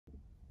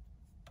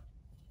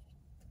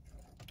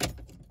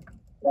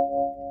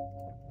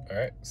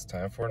Alright, it's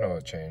time for an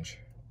oil change.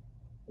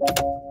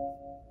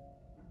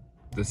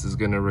 This is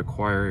going to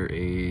require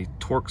a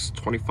Torx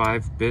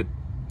 25 bit.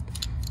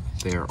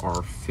 There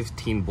are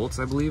 15 bolts,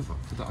 I believe,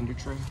 for the under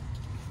tray.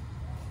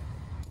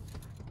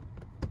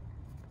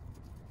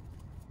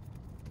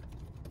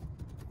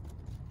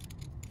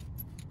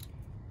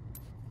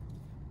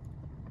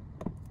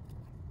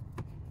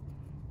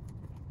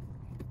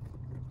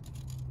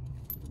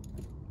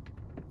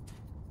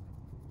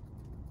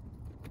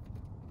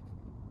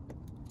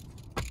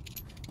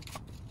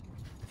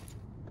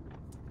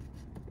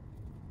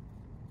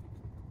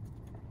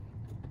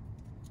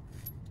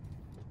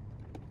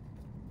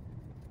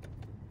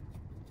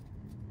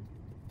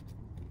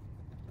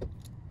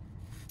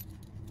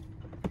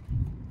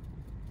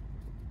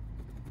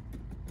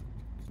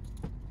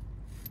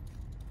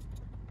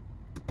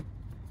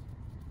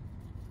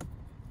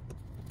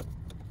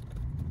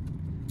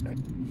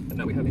 And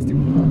now we have these two.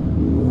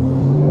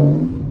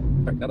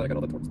 Alright, now that I got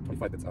all the Torx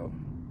 25 bits out,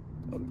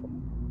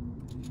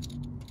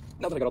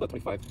 now that I got all the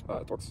 25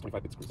 Torx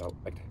 25 bit screws out,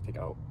 I can take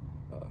out.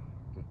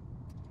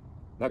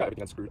 Now I got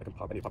everything unscrewed. I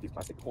need to pop these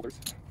plastic holders.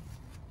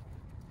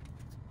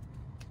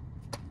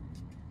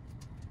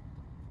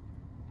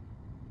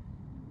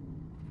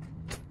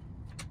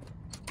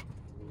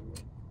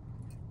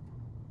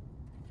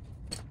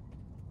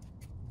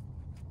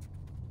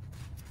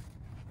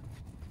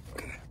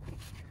 Okay.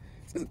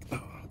 This isn't.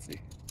 Oh, let's see.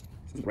 This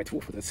isn't the right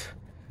tool for this,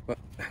 but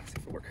let's see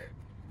if it'll work.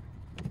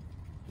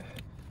 There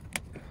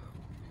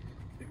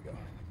we go.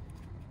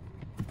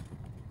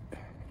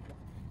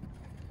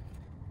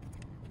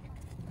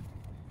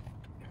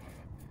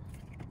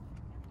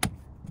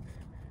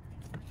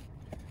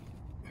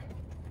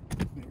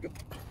 There we go.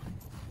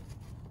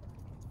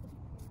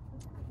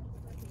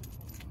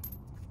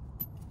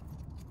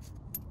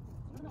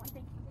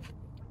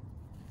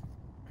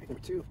 Right,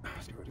 number two.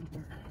 Screw it in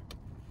there.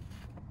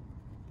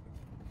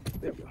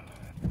 There we go.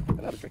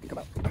 And now the string can come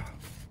out.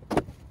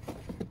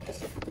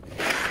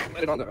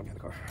 Let it on there. I'm in the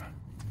car.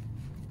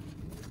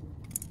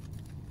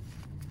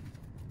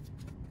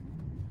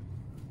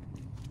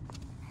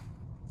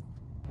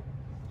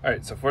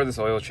 Alright, so for this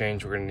oil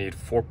change, we're going to need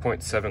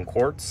 4.7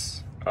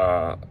 quarts,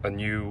 a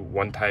new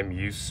one-time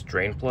use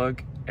drain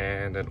plug,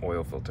 and an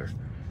oil filter.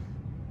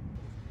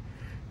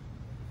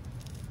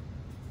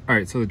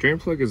 Alright, so the drain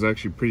plug is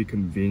actually pretty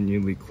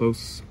conveniently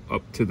close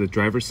up to the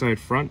driver's side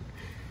front.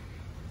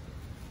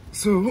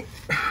 So,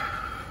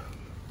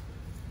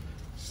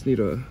 just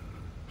need a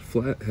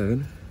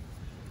flathead,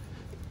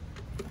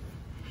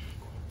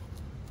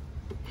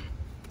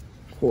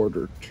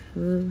 quarter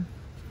turn,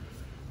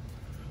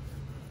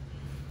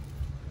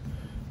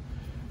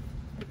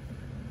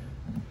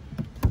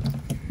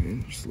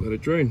 and just let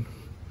it drain.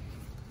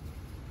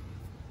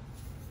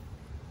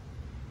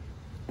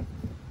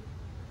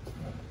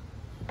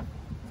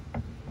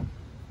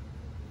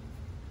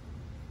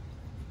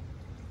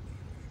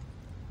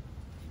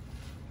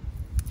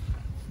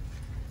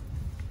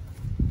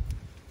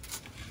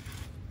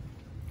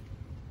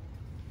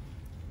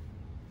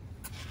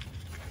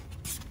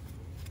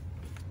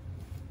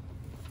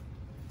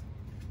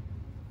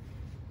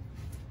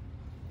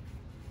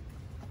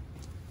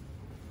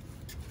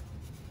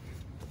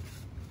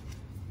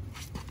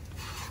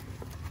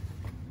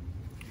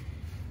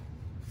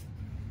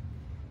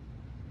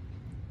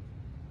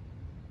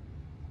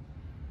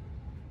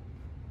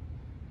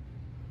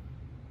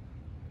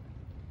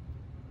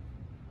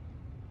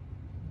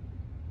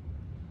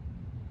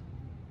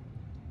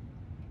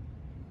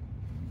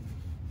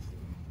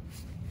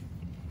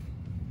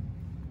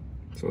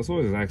 So this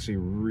oil is actually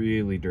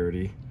really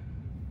dirty.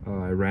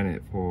 I ran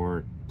it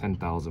for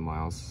 10,000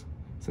 miles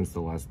since the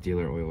last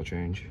dealer oil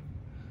change.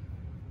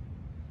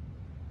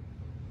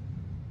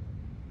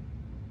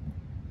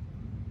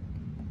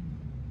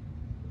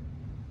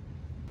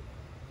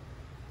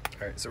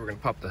 Alright, so we're going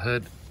to pop the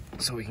hood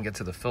so we can get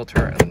to the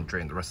filter and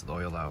drain the rest of the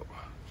oil out.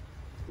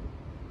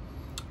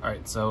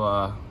 Alright,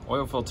 so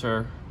oil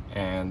filter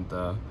and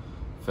the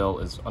fill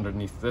is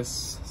underneath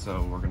this,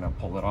 so we're going to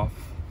pull it off.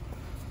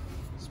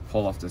 Just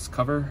pull off this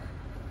cover.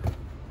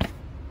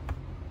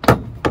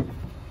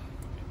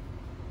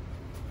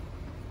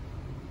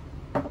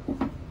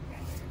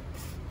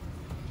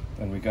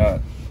 Then we got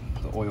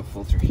the oil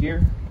filter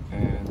here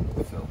and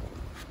the fill.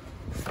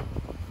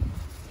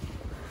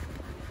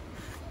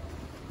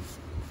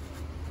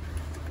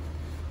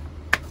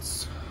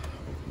 Let's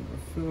open the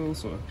fill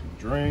so it can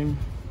drain.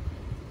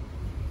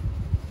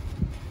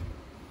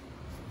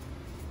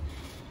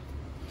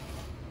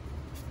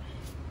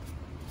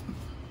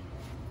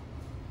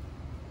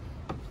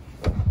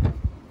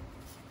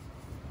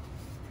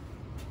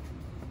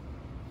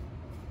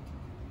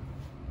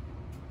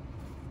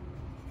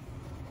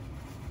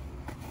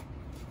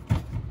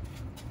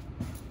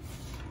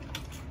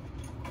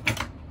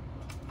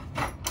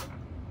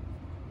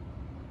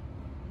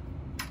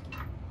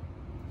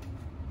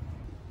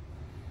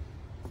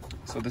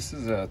 So this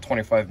is a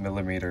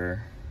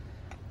 25mm,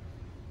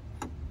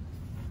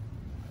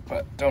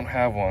 but don't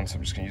have one, so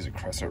I'm just gonna use a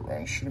crescent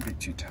wrench. Shouldn't be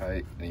too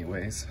tight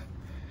anyways.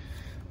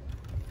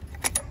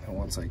 And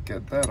once I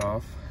get that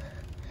off,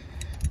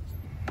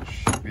 I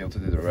should be able to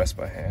do the rest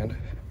by hand.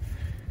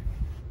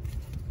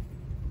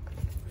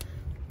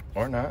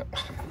 Or not.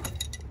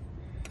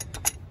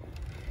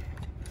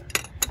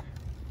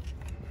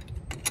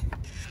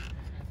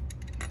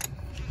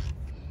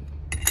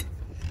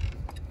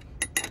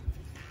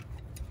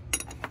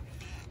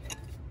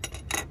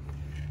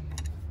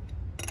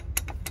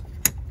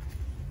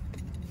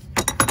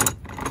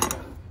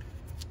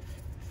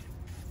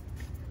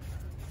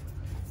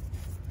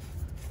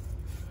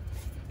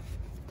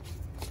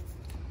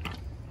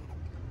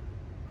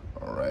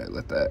 All right,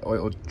 let that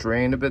oil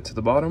drain a bit to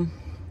the bottom.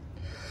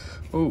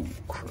 Oh,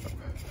 crap.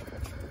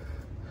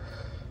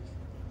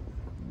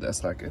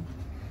 That's not good.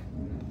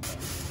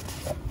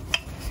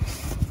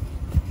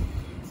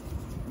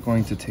 I'm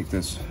going to take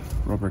this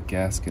rubber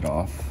gasket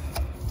off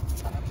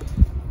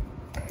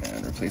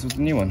and replace it with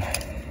a new one.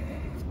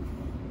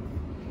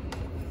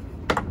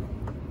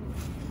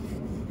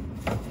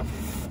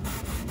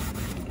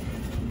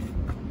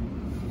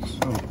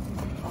 So,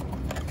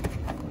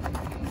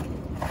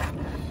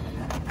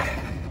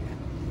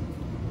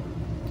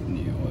 the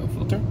new oil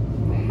filter.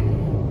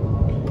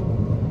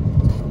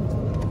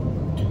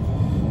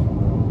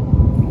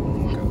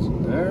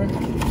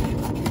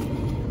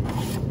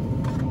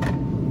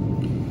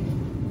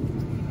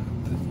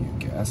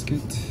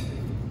 Gasket.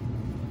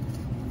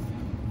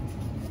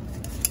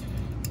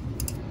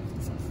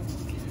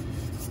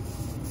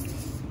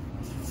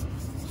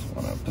 Just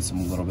want to put a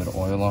little bit of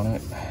oil on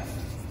it.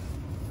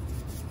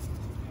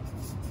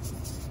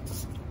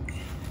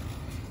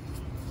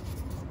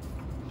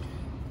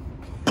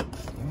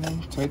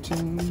 And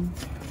tighten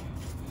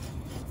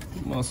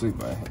mostly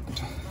by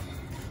hand.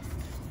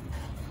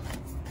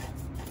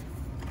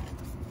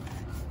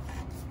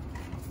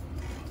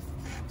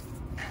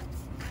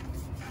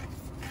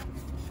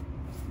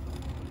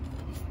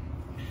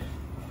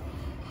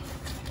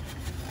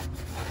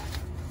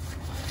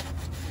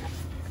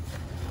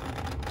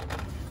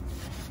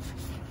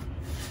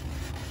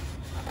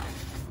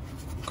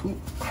 Cool.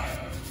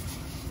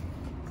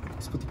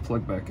 Let's put the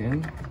plug back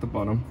in at the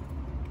bottom.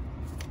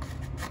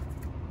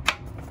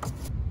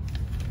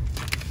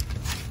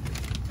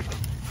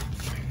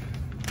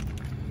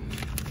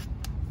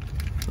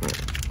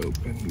 Right,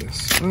 open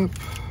this up.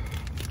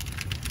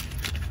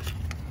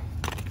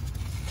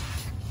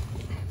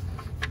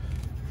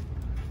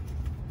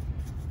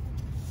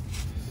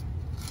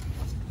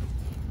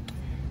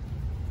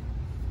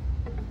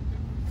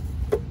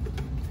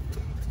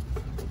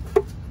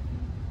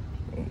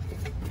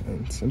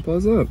 Simple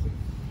as that.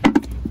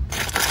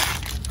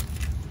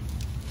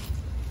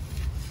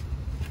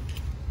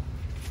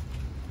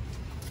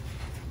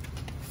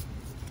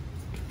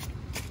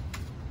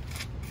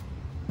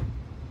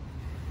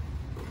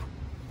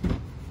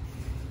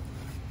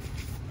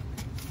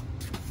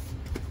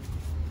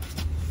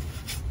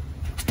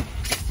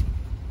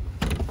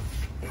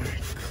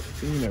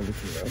 Clean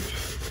everything out.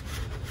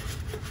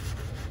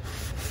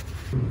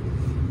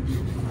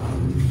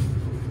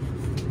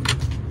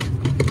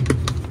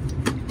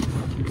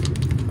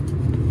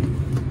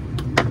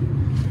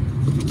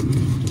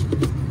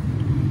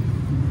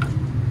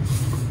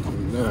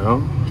 Now,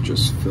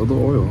 just fill the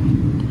oil.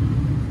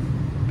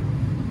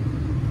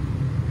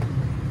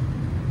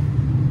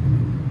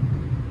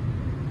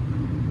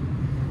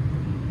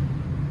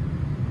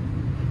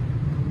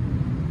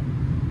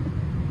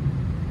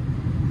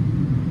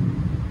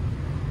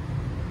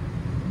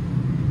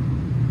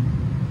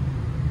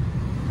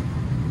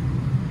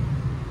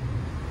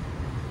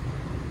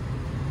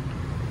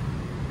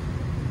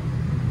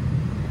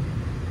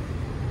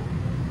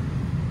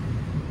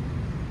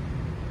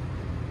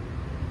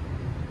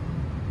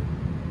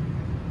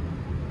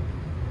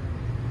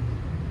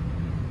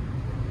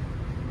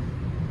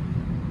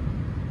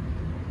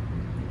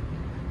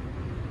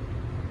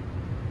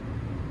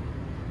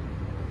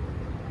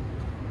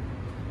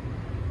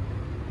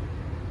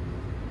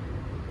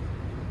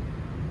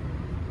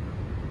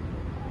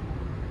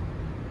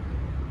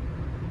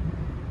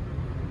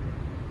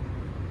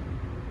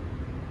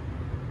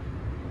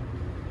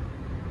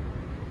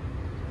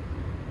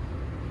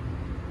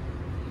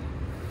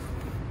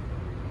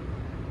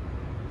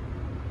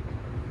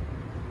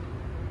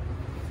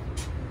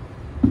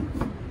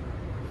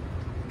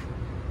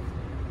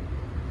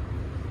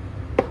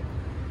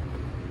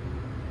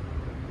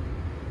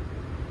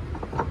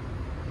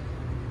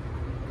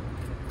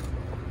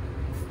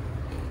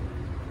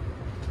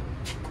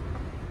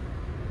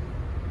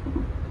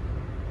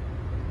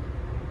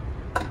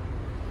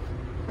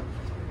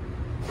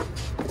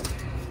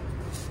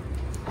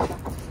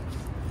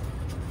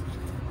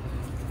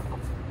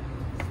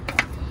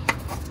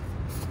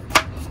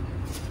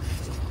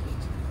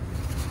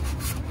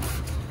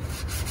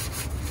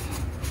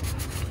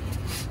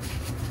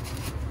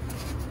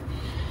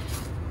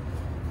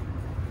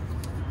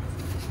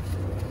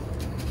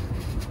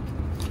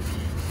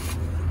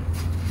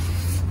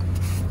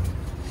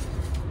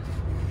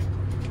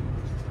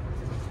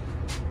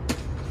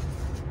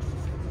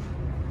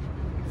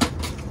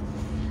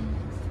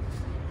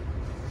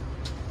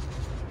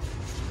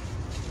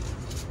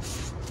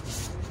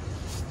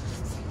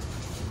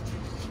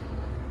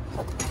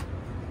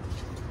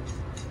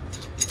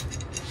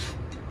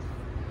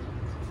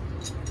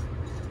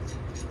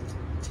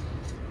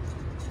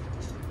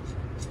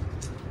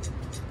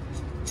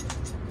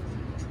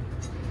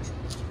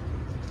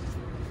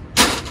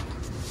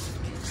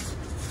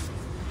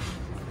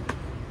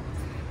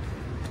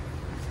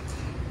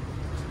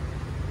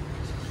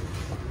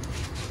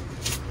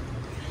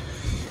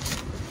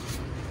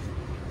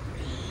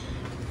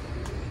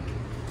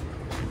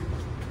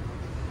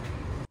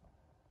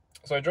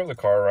 So I drove the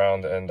car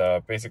around and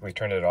basically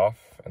turned it off,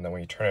 and then when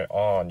you turn it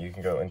on, you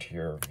can go into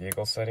your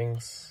vehicle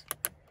settings,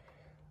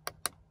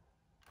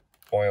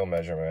 oil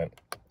measurement,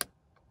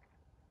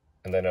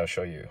 and then it'll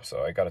show you.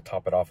 So I got to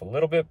top it off a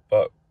little bit,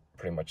 but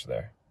pretty much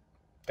there.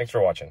 Thanks for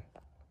watching.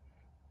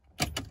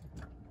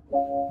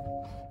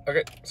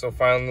 Okay, so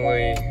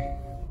finally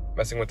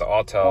messing with the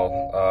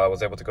Autel, I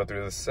was able to go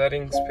through the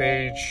settings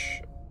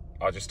page.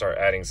 I'll just start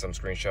adding some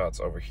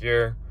screenshots over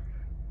here.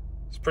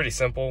 It's pretty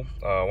simple.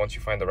 Once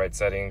you find the right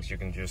settings, you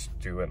can just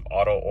do an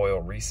auto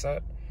oil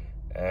reset,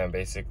 and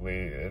basically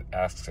it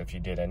asks if you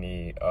did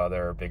any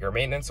other bigger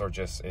maintenance or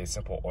just a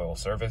simple oil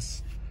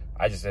service.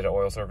 I just did an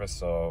oil service,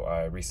 so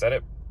I reset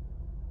it.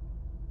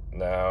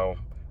 Now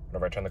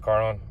whenever I turn the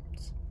car on,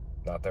 it's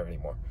not there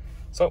anymore.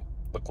 So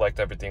looked like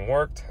everything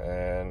worked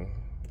and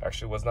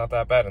actually was not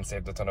that bad, and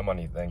saved a ton of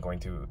money than going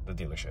to the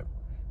dealership.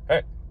 All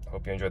right,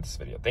 hope you enjoyed this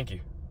video. Thank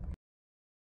you.